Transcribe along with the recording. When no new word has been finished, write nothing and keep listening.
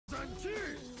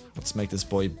Let's make this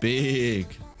boy big.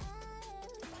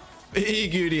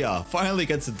 Big Udyr finally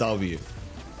gets a W.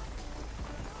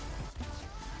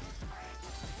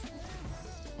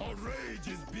 Our rage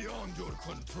is beyond your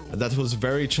control. That was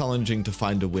very challenging to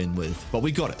find a win with, but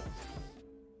we got it.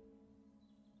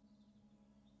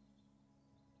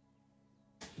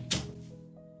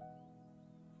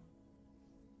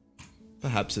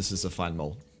 Perhaps this is a fine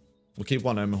mole. We'll keep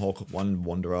one Omen Hawk, one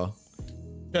Wanderer.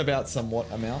 About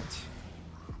somewhat amount.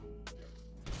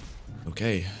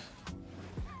 Okay.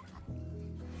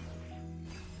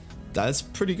 That's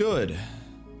pretty good.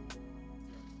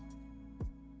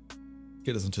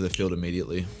 Get us into the field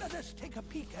immediately. Let us take a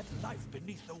peek at life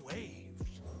beneath the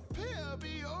waves. Peer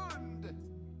beyond.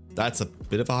 That's a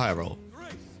bit of a high roll.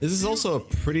 This is also a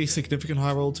pretty significant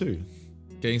high roll too.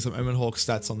 Getting some Omen Hawk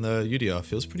stats on the Udyr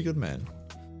feels pretty good, man.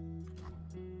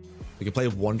 We can play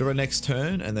Wanderer next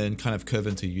turn and then kind of curve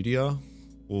into Udyr.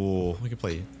 Or we can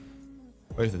play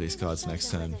both of these cards next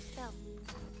turn.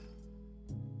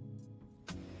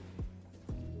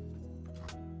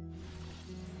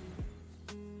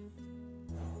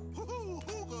 Who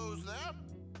goes there?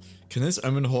 Can this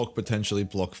Omen Hawk potentially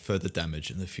block further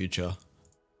damage in the future?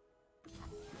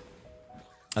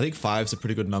 I think 5's a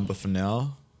pretty good number for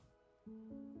now.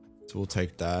 So we'll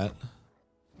take that.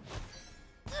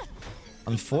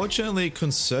 Unfortunately,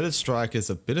 Concerted Strike is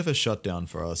a bit of a shutdown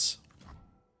for us.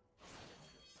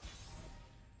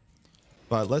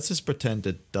 But let's just pretend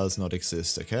it does not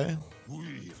exist, okay?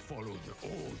 We follow the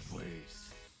old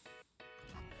ways.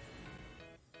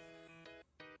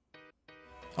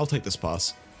 I'll take this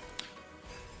pass.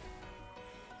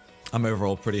 I'm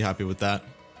overall pretty happy with that.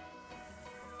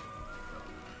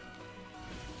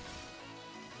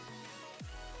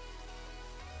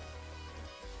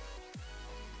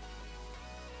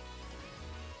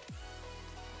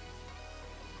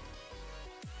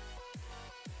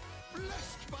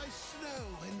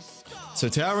 So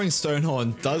Towering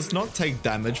Stonehorn does not take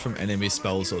damage from enemy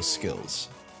spells or skills.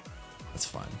 That's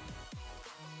fine.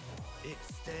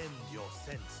 Extend your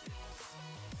senses.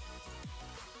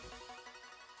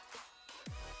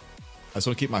 I just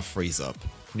want to keep my freeze up.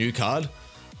 New card?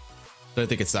 Don't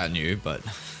think it's that new, but...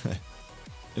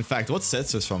 In fact, what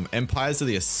set's this from? Empires of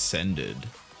the Ascended.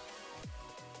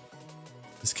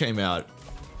 This came out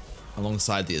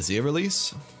alongside the Azir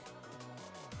release.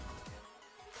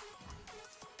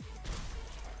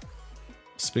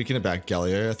 Speaking about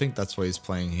Galio, I think that's what he's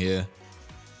playing here.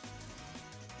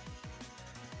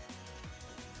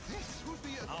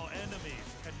 Our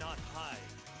enemies cannot hide.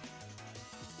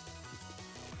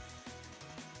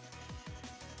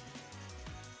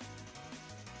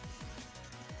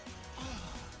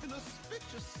 An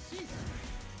auspicious season.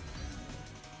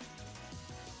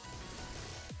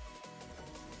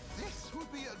 This will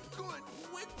be a good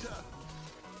winter.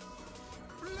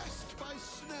 Blessed by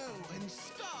snow and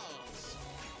stars.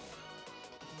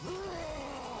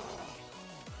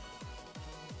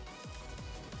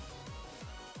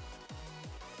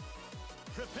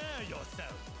 Prepare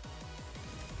yourself.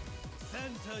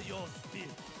 Center your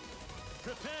spear.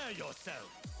 Prepare yourself.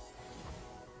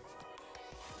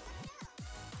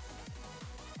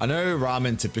 I know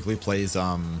Ramen typically plays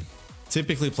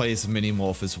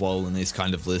Mini-Morph as well in these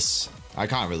kind of lists. I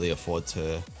can't really afford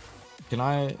to...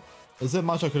 Is there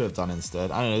much I could have done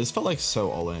instead? I don't know, this felt like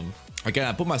so all-in. Again,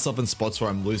 I put myself in spots where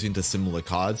I'm losing to similar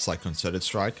cards like Concerted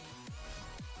Strike.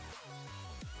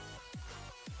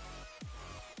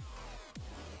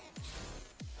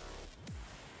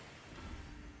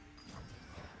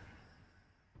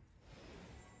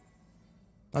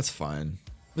 That's fine.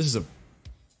 This is a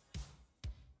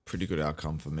pretty good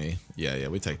outcome for me. Yeah,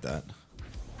 we take that.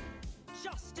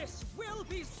 Justice will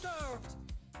be served.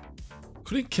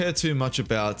 Couldn't care too much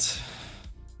about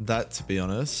that, to be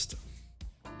honest.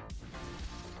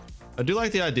 I do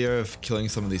like the idea of killing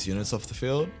some of these units off the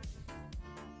field.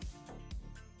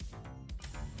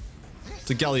 It's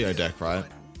a Galio deck, right?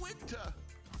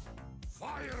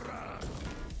 My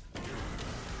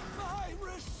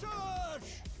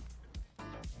research.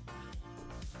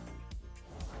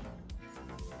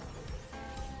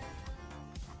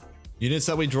 Units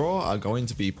that we draw are going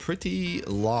to be pretty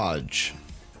large.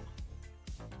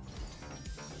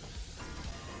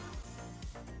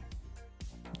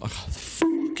 Oh,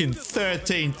 fucking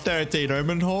 13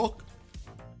 Omen Hawk.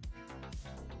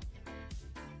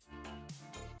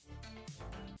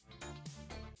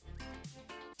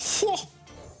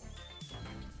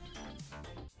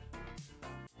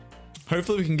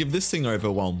 Hopefully we can give this thing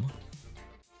overwhelm.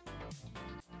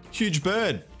 Huge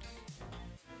bird.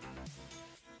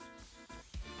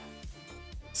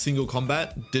 single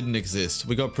combat didn't exist.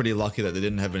 We got pretty lucky that they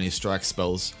didn't have any strike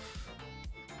spells.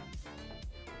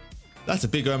 That's a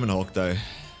big Omen Hawk though.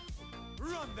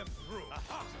 Run them through.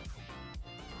 Aha.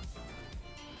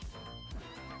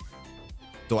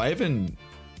 Do I even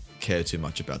care too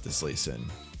much about this Lee Sin?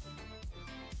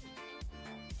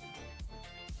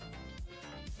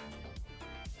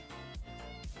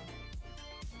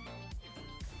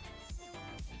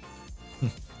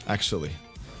 Actually.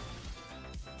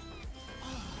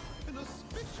 An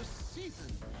auspicious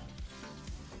season.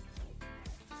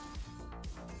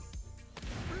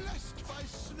 Blessed by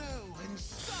snow and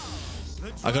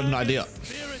stars. I got an idea.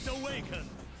 Spirit awaken.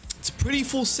 It's pretty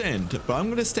full send, but I'm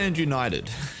gonna stand united.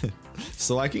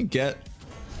 so I can get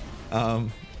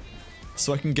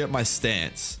my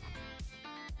stance.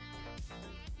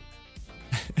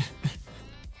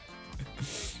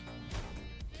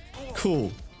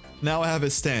 Cool. Now I have a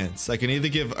stance. I can either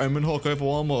give Omen Hawk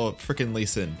Overwhelm or frickin' Lee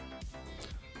Sin.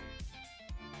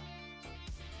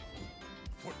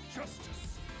 For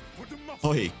justice. For democracy.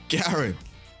 Oh, hey, Garen.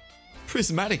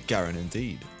 Prismatic Garen,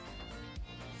 indeed.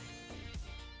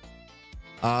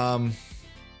 I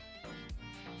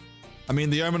mean,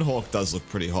 the Omen Hawk does look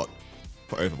pretty hot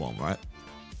for Overwhelm, right?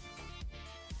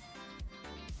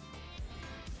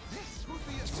 This would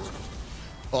be a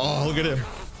Oh, look at him.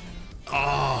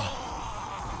 Oh.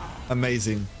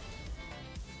 Amazing.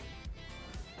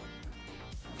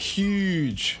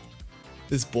 Huge.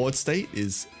 This board state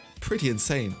is pretty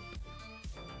insane.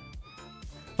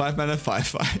 5 mana,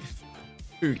 5/5.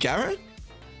 Ooh, Garen?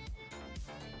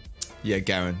 Yeah,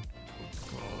 Garen.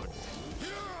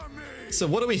 So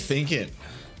what are we thinking?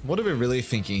 What are we really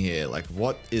thinking here? Like,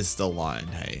 what is the line,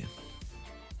 hey?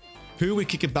 Who are we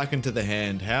kicking back into the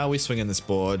hand? How are we swinging this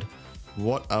board?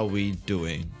 What are we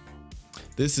doing?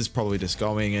 This is probably just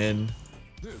going in.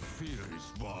 The fear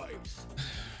is wise.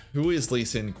 Who is Lee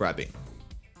Sin grabbing?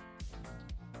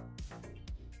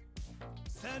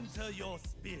 Center your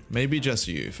spirit. Maybe just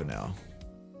you for now.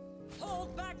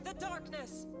 Hold back the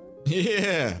darkness.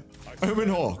 Yeah! Omen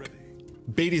Hawk.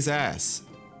 Beat his ass.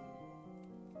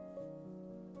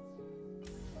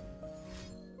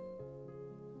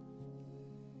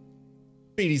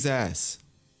 Beat his ass.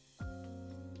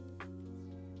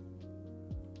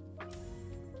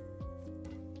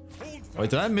 Wait,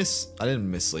 did I miss? I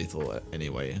didn't miss lethal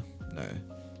anyway. No.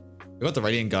 I got the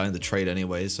Radiant Guy in the trade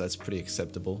anyway, so that's pretty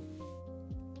acceptable.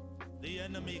 The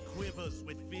enemy quivers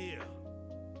with fear.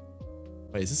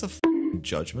 Wait, is this a f***ing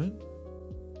judgment?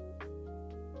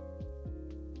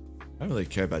 I don't really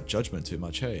care about judgment too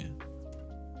much, hey?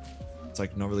 It's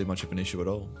like not really much of an issue at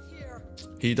all. Here.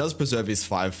 He does preserve his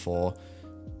 5/4.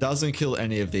 Doesn't kill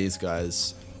any of these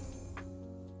guys.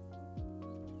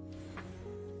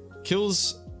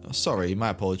 Kills... Sorry, my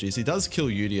apologies. He does kill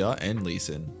Udyr and Lee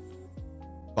Sin.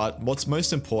 But what's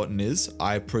most important is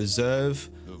I preserve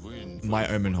my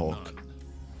Omen Hawk.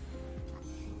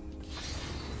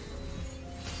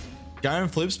 Garen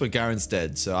flips, but Garen's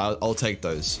dead, so I'll take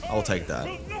those. I'll take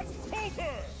that.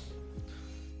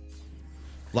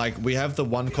 Like, we have the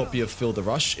one copy of Feel the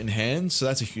Rush in hand, so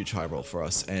that's a huge high roll for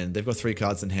us. And they've got 3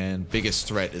 cards in hand. Biggest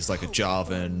threat is like a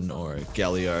Jarvan or a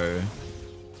Galio.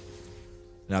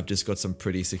 And I've just got some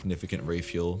pretty significant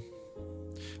refuel.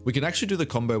 We can actually do the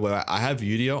combo where I have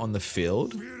Udyr on the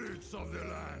field. Spirits of the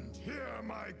land, hear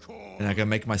my call. And I can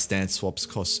make my stance swaps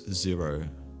cost 0.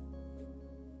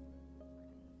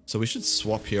 So we should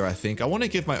swap here, I think. I want to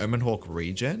give my Omen Hawk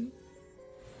regen.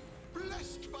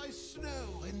 Blessed by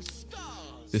snow and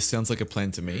stars. This sounds like a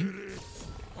plan to me.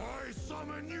 I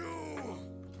summon you.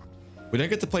 We don't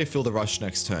get to play Feel the Rush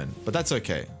next turn, but that's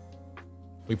okay.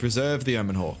 We preserve the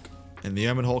Omen Hawk. And the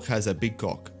Omen Hawk has a big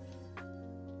cock.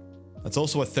 That's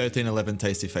also a 13/11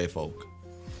 Tasty Fey Folk.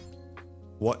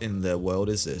 What in the world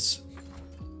is this?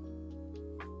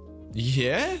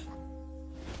 Yeah?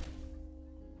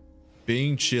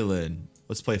 Being chillin'.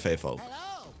 Let's play Fey Folk.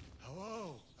 Hello.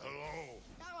 Hello. Hello.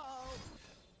 Hello.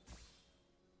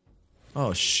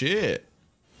 Oh shit.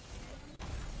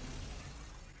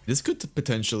 This could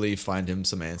potentially find him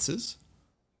some answers.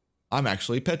 I'm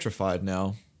actually petrified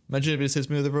now. Imagine if he just hits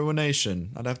me with a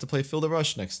Ruination. I'd have to play Feel the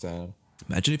Rush next time.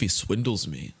 Imagine if he swindles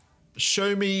me.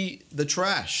 Show me the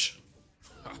trash.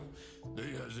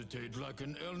 They hesitate like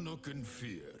an Elnook in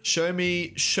fear. Show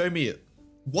me it.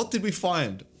 What did we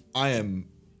find? I am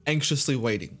anxiously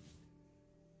waiting.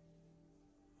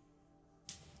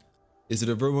 Is it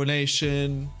a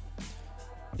Ruination?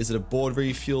 Is it a board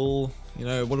refuel? You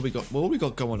know, what do we got? What do we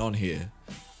got going on here?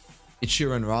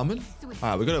 Ichiro and Ramen?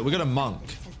 Alright, we got a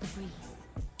monk.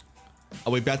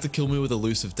 Are we about to kill me with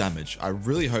elusive damage? I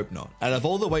really hope not. Out of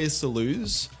all the ways to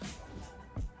lose,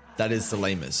 That is the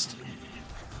lamest.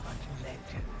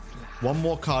 One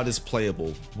more card is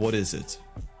playable. What is it?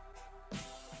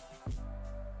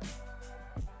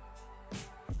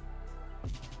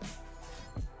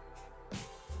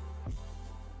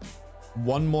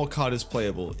 One more card is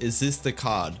playable. Is this the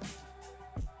card?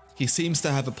 He seems to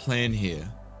have a plan here.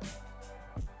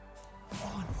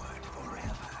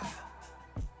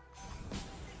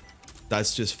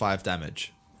 That's just 5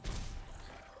 damage.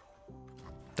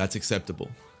 That's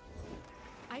acceptable.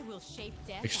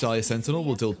 Extalia Sentinel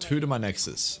will deal 2 to my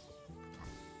Nexus.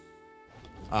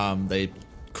 They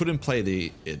couldn't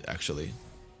play it actually.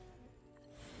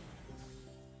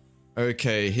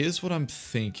 Okay, here's what I'm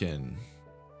thinking.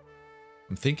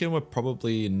 I'm thinking we're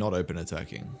probably not open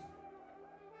attacking.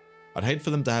 I'd hate for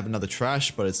them to have another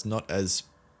trash, but it's not as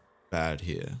bad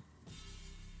here.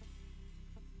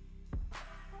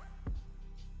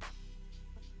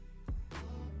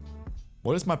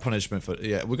 What is my punishment for?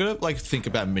 Yeah, we're gonna like think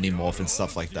about mini morph and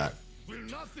stuff like that.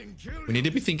 We need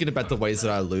to be thinking about the ways that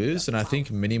I lose, and I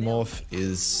think mini morph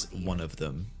is one of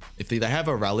them. If they have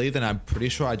a rally, then I'm pretty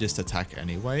sure I just attack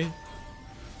anyway.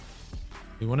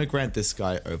 We want to grant this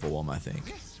guy overwhelm, I think.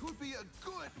 This would be a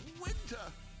good winter.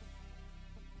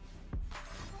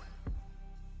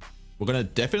 We're gonna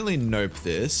definitely nope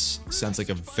this. Sounds like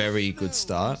a very good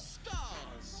start.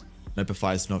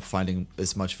 Nopeify is not finding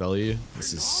as much value.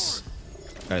 This is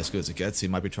about as good as it gets. He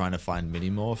might be trying to find mini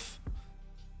morph,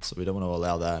 so we don't want to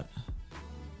allow that.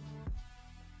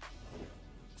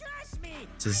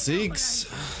 So Ziggs,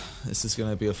 this is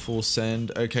gonna be a full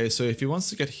send. Okay, so if he wants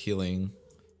to get healing,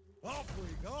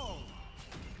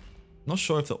 not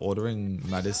sure if the ordering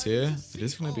matters here. It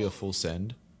is going to be a full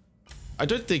send. I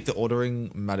don't think the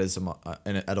ordering matters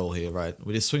at all here, right?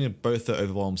 We just swing at both the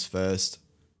overwhelms first.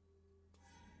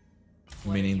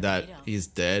 Meaning that he's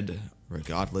dead,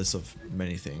 regardless of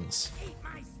many things.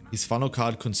 His final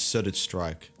card, Concerted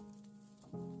Strike.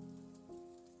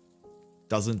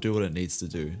 Doesn't do what it needs to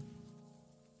do.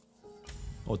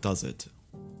 Or does it?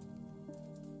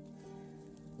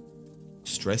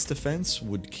 Stress Defense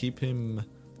would keep him...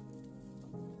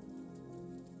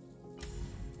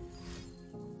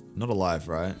 not alive,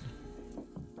 right?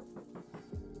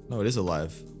 No, it is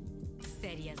alive.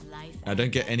 I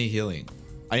don't get any healing.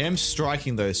 I am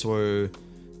striking though, so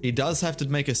he does have to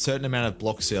make a certain amount of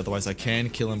blocks here, otherwise I can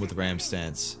kill him with Ram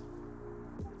Stance.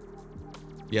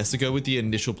 He has to go with the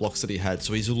initial blocks that he had,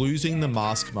 so he's losing the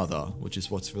Mask Mother, which is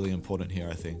what's really important here,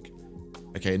 I think.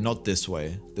 Okay, not this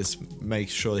way. This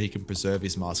makes sure that he can preserve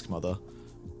his Mask Mother.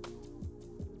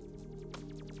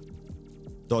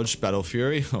 Dodge Battle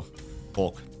Fury. Oh,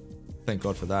 Hawk. Thank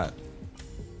God for that.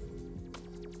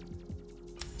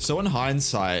 So in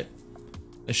hindsight,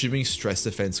 assuming Stress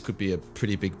Defense could be a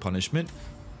pretty big punishment,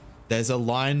 there's a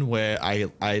line where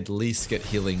I at least get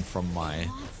healing from my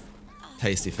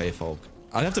Tasty Faith Hulk.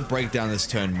 I'd have to break down this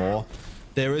turn more.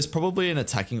 There is probably an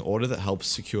attacking order that helps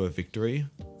secure victory.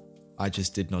 I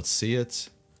just did not see it.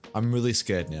 I'm really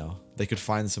scared now. They could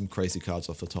find some crazy cards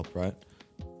off the top, right?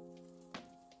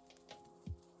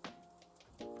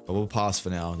 But we'll pass for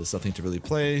now. There's nothing to really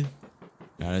play.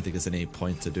 I don't think there's any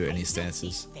point to do any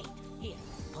stances.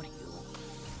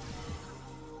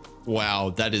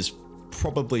 Wow, that is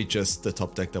probably just the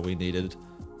top deck that we needed.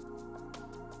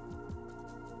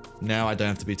 Now I don't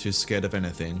have to be too scared of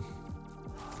anything.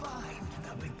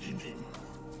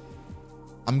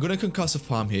 I'm gonna Concussive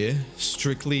Palm here,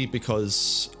 strictly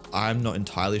because I'm not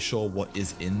entirely sure what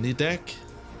is in the deck.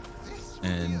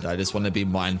 And I just want to be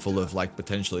mindful of like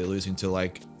potentially losing to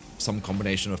like some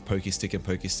combination of Pokey Stick,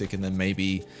 and then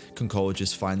maybe Concola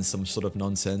just finds some sort of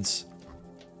nonsense.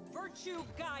 Virtue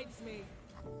guides me.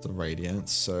 The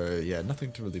Radiance, so yeah,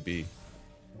 nothing to really be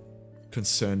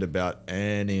concerned about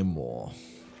anymore.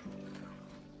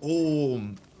 Oh,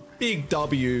 big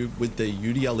W with the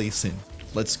Udyr Lee Sin.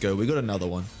 Let's go, we got another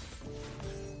one.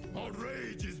 Our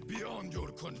rage is beyond your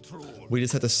control. We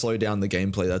just had to slow down the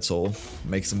gameplay, that's all.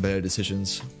 Make some better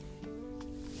decisions.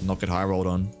 Not get high rolled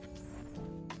on.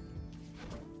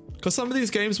 Because some of these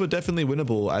games were definitely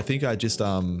winnable. I think I just,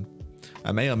 I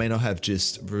may or may not have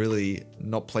just really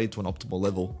not played to an optimal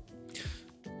level.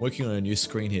 Working on a new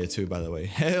screen here too, by the way.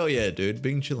 Hell yeah, dude.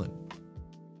 Bing chillin'.